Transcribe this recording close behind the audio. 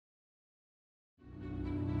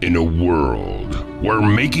In a world where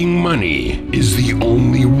making money is the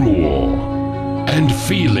only rule, and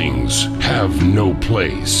feelings have no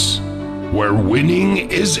place, where winning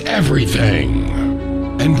is everything,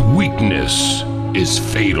 and weakness is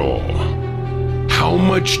fatal, how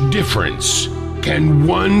much difference can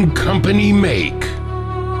one company make?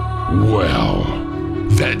 Well,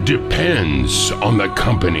 that depends on the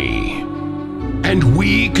company. And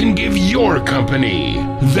we can give your company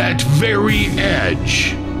that very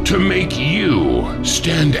edge to make you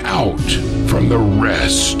stand out from the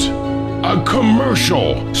rest. A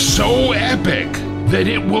commercial so epic that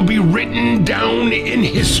it will be written down in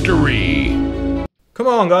history. Come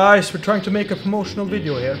on guys, we're trying to make a promotional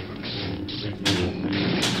video here.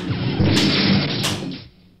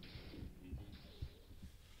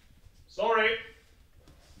 Sorry.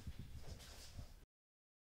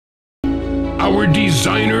 Our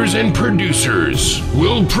designers and producers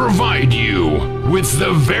will provide you with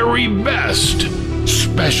the very best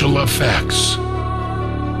special effects.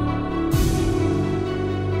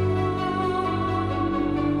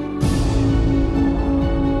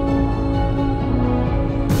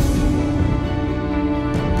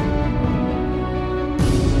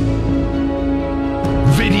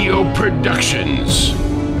 Video productions,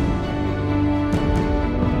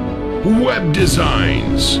 web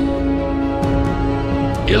designs,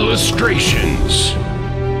 illustrations,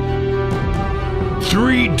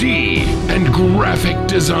 3D and graphic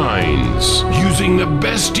designs using the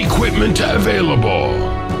best equipment available,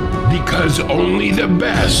 because only the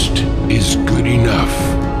best is good enough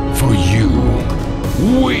for you.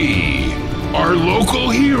 We are Local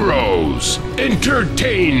Heroes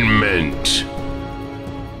Entertainment.